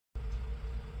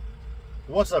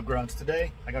What's up, grunts?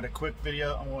 Today I got a quick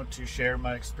video. I want to share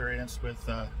my experience with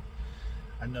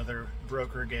another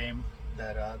broker game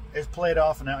that is played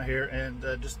often out here, and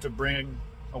just to bring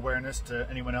awareness to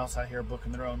anyone else out here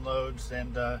booking their own loads,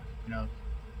 and you know,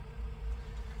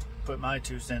 put my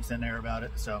 2 cents in there about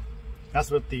it. So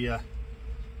that's what the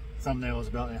thumbnail is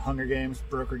about: Hunger Games,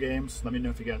 broker games. Let me know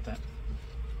if you got that.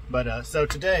 But so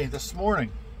today, this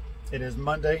morning, it is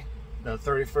Monday, the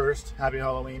 31st. Happy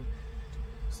Halloween.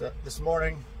 So this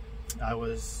morning, I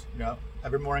was,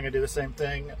 every morning I do the same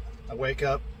thing. I wake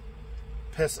up,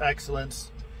 piss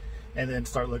excellence, and then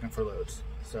start looking for loads.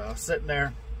 So I was sitting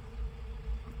there,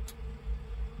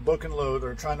 booking load,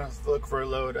 or trying to look for a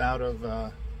load out of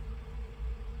the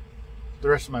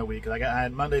rest of my week. Like I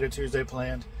had Monday to Tuesday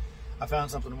planned. I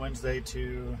found something Tuesday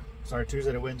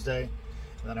to Wednesday,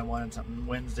 and then I wanted something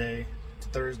Wednesday to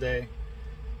Thursday.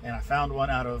 And I found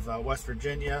one out of West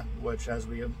Virginia, which, as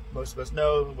most of us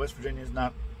know, West Virginia is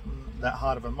not that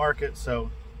hot of a market.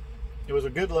 So it was a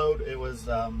good load. It was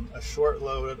a short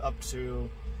load up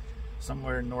to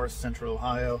somewhere in north central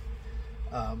Ohio.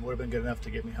 Would have been good enough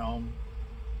to get me home.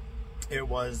 It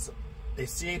was a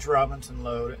C.H. Robinson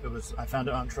load. I found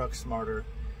it on Truck Smarter.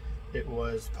 It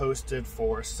was posted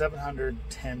for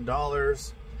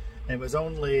 $710. And it was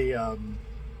only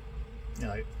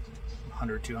like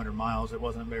 100, 200 miles. It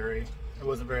wasn't very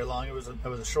long. It was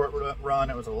a short run.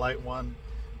 It was a light one,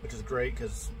 which is great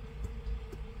because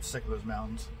I'm sick of those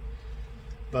mountains.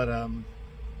 But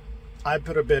I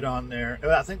put a bid on there.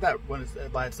 I think that one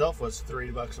by itself was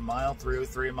 $3 a mile,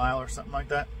 $3.03 a mile or something like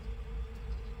that.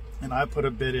 And I put a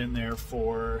bid in there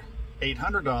for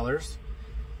 $800.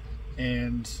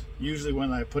 And usually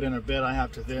when I put in a bid, I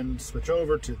have to then switch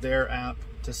over to their app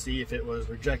to see if it was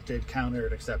rejected,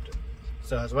 countered, accepted.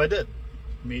 So that's what I did.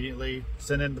 Immediately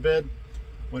sent in the bid,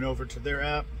 went over to their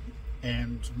app,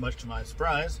 and much to my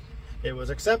surprise, it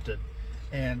was accepted.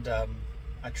 And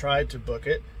I tried to book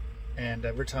it, and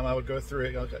every time I would go through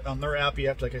it, on their app you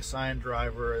have to assign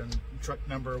driver and truck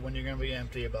number, when you're going to be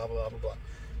empty, blah blah blah blah blah.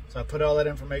 So I put all that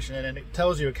information in, and it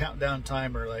tells you a countdown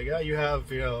timer, like, oh, you have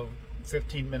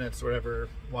 15 minutes or whatever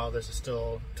while this is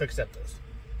still to accept this.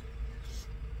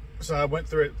 So I went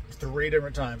through it 3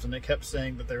 different times, and it kept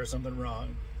saying that there was something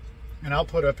wrong. And I'll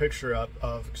put a picture up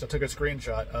because I took a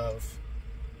screenshot of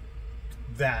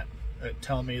that,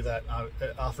 telling me that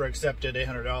offer accepted,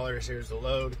 $800, here's the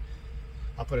load.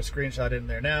 I'll put a screenshot in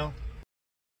there now.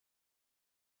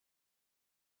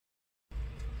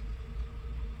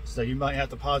 So you might have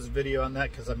to pause the video on that,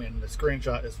 because the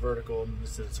screenshot is vertical and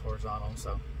this is horizontal.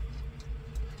 So,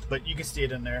 but you can see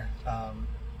it in there.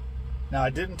 Now,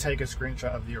 I didn't take a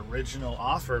screenshot of the original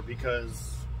offer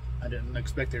because I didn't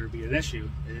expect there to be an issue.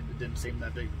 It didn't seem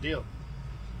that big of a deal.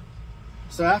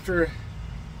 So after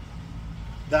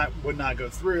that would not go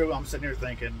through, I'm sitting here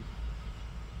thinking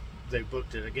they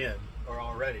booked it again, or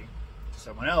already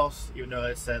someone else, even though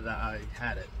it said that I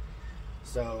had it.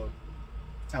 So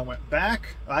I went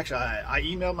back. Actually, I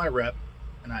emailed my rep,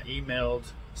 and I emailed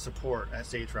support at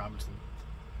C.H. Robinson.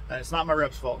 And it's not my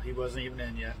rep's fault. He wasn't even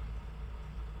in yet.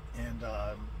 And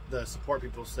the support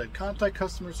people said, contact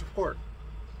customer support.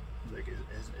 Like,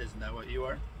 isn't that what you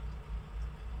are?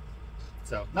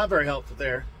 So not very helpful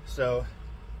there. So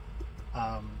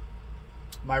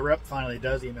my rep finally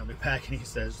does email me back, and he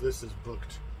says, this is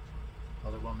booked.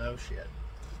 Well, no shit.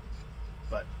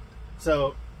 But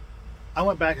so I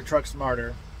went back to Truck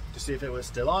Smarter to see if it was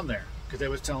still on there, because it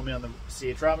was telling me on the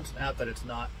C.H. Robinson app that it's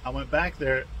not. I went back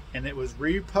there, and it was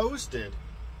reposted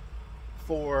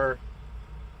for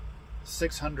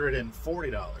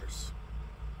 $640.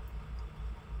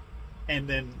 And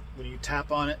then when you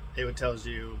tap on it, it would tells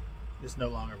you it's no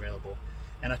longer available.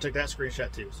 And I took that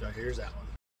screenshot too, so here's that one.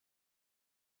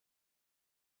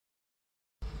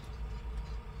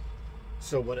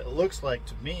 So what it looks like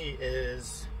to me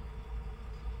is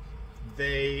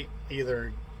the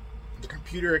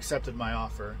computer accepted my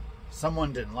offer,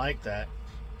 someone didn't like that,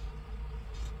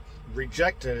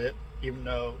 rejected it, even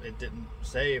though it didn't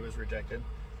say it was rejected,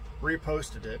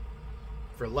 reposted it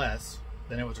for less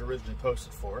than it was originally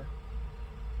posted for,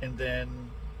 and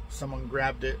then someone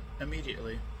grabbed it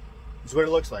immediately. That's what it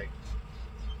looks like.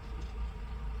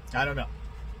 I don't know.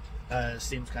 It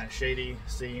seems kind of shady.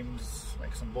 Seems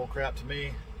like some bull crap to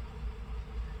me.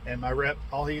 And my rep,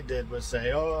 all he did was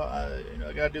say, "Oh, I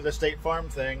got to do the State Farm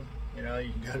thing. You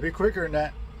got to be quicker than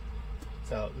that."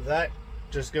 So that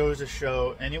just goes to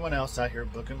show anyone else out here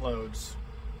booking loads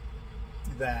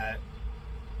that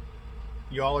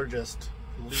y'all are just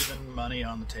leaving money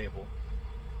on the table.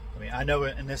 I know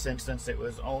in this instance it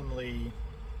was only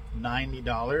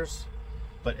 $90,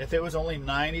 but if it was only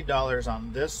 $90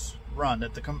 on this run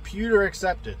that the computer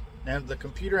accepted, and the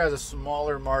computer has a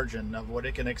smaller margin of what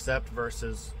it can accept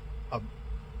versus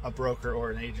a broker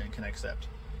or an agent can accept.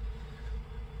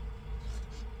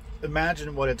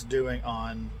 Imagine what it's doing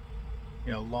on,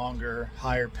 you know, longer,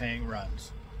 higher paying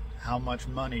runs. How much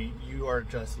money you are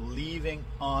just leaving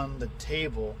on the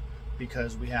table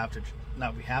because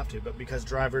but because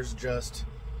drivers just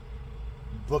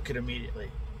book it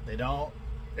immediately. They don't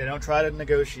try to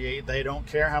negotiate. They don't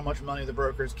care how much money the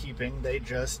broker is keeping. They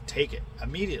just take it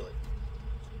immediately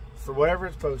for whatever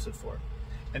it's posted for.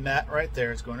 And that right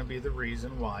there is going to be the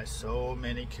reason why so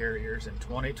many carriers in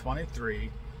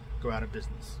 2023 go out of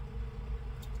business.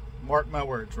 Mark my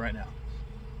words right now.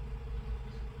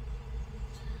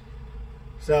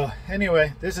 So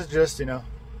anyway, this is just, you know,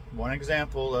 one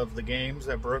example of the games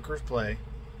that brokers play.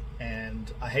 And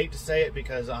I hate to say it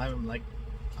because I'm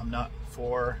not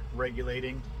for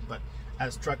regulating, but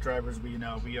as truck drivers, we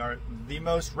are the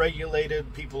most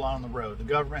regulated people on the road. The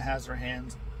government has their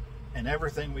hands in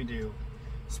everything we do.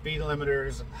 Speed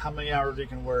limiters, how many hours you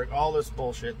can work, all this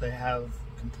bullshit. They have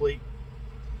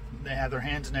their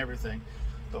hands in everything.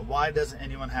 But why doesn't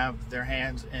anyone have their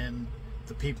hands in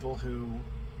the people who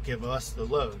give us the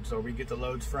loads, or we get the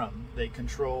loads from? They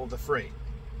control the freight.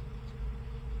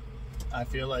 I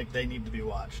feel like they need to be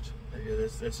watched.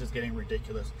 It's just getting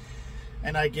ridiculous.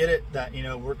 And I get it that, you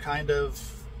know, we're kind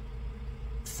of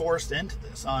forced into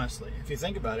this, honestly. If you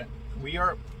think about it,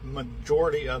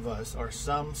 majority of us are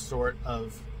some sort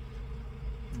of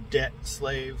debt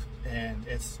slave, and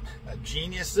it's a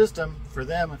genius system for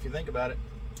them if you think about it,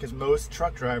 because most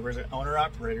truck drivers and owner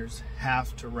operators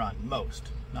have to run. Most,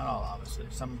 not all, obviously.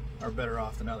 Some are better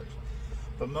off than others,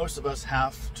 but most of us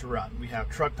have to run. We have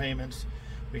truck payments,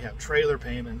 we have trailer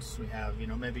payments, we have, you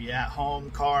know, maybe at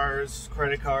home, cars,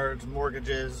 credit cards,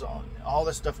 mortgages, all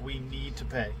this stuff we need to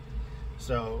pay.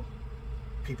 So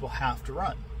people have to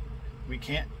run. We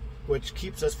can't, which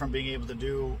keeps us from being able to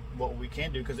do what we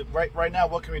can do. Because right now,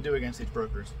 what can we do against these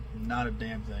brokers? Not a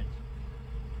damn thing.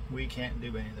 We can't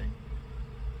do anything.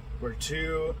 We're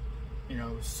too, you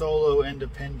know, solo,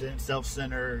 independent,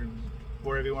 self-centered,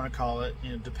 whatever you want to call it,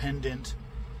 you know, dependent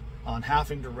on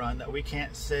having to run, that we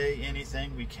can't say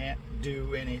anything. We can't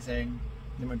do anything.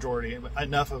 The majority,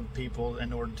 enough of people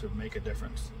in order to make a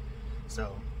difference.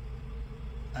 So,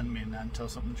 I mean, until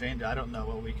something changes, I don't know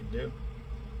what we can do.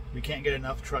 We can't get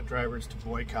enough truck drivers to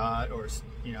boycott, or,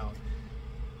 you know,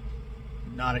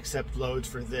 not accept loads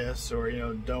for this, or, you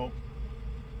know, don't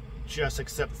just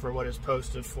accept for what is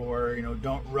posted for, you know,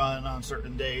 don't run on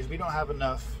certain days. We don't have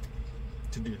enough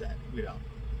to do that. We don't.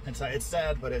 It's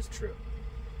sad, but it's true.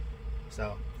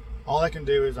 So all I can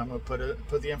do is I'm going to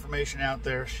put the information out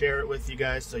there, share it with you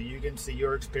guys so you can see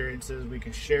your experiences. We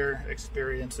can share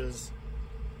experiences.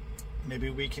 Maybe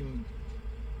we can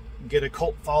get a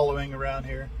cult following around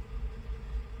here,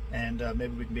 and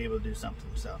maybe we can be able to do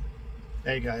something. So,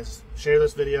 hey guys, share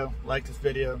this video, like this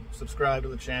video, subscribe to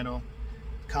the channel,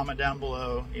 comment down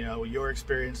below, you know, your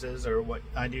experiences or what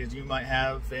ideas you might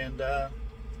have, and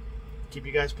keep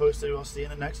you guys posted. We'll see you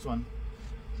in the next one.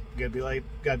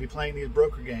 Gotta be playing these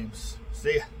broker games.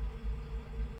 See ya.